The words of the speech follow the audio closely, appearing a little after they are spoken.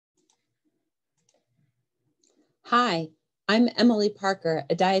Hi, I'm Emily Parker,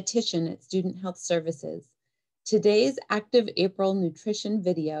 a dietitian at Student Health Services. Today's Active April nutrition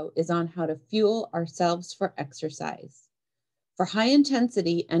video is on how to fuel ourselves for exercise. For high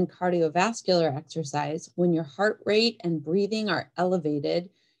intensity and cardiovascular exercise, when your heart rate and breathing are elevated,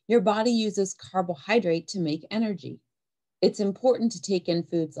 your body uses carbohydrate to make energy. It's important to take in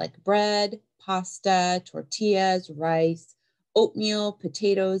foods like bread, pasta, tortillas, rice, oatmeal,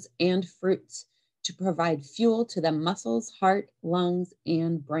 potatoes, and fruits to provide fuel to the muscles, heart, lungs,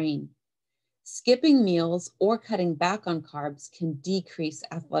 and brain. Skipping meals or cutting back on carbs can decrease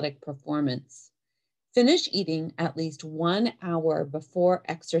athletic performance. Finish eating at least 1 hour before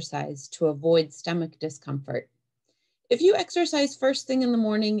exercise to avoid stomach discomfort. If you exercise first thing in the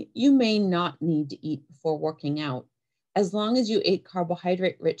morning, you may not need to eat before working out, as long as you ate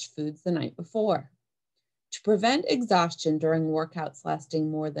carbohydrate-rich foods the night before. To prevent exhaustion during workouts lasting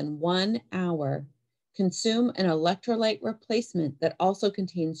more than 1 hour, consume an electrolyte replacement that also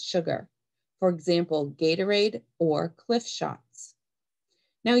contains sugar, for example, Gatorade or Cliff Shots.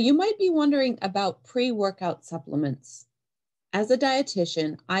 Now, you might be wondering about pre-workout supplements. As a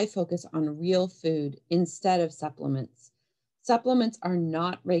dietitian, I focus on real food instead of supplements. Supplements are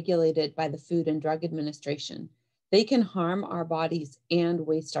not regulated by the Food and Drug Administration. They can harm our bodies and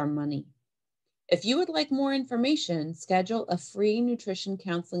waste our money. If you would like more information, schedule a free nutrition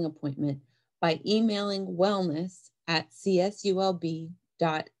counseling appointment by emailing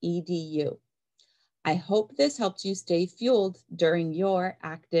wellness@csulb.edu. I hope this helps you stay fueled during your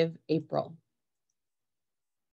active April.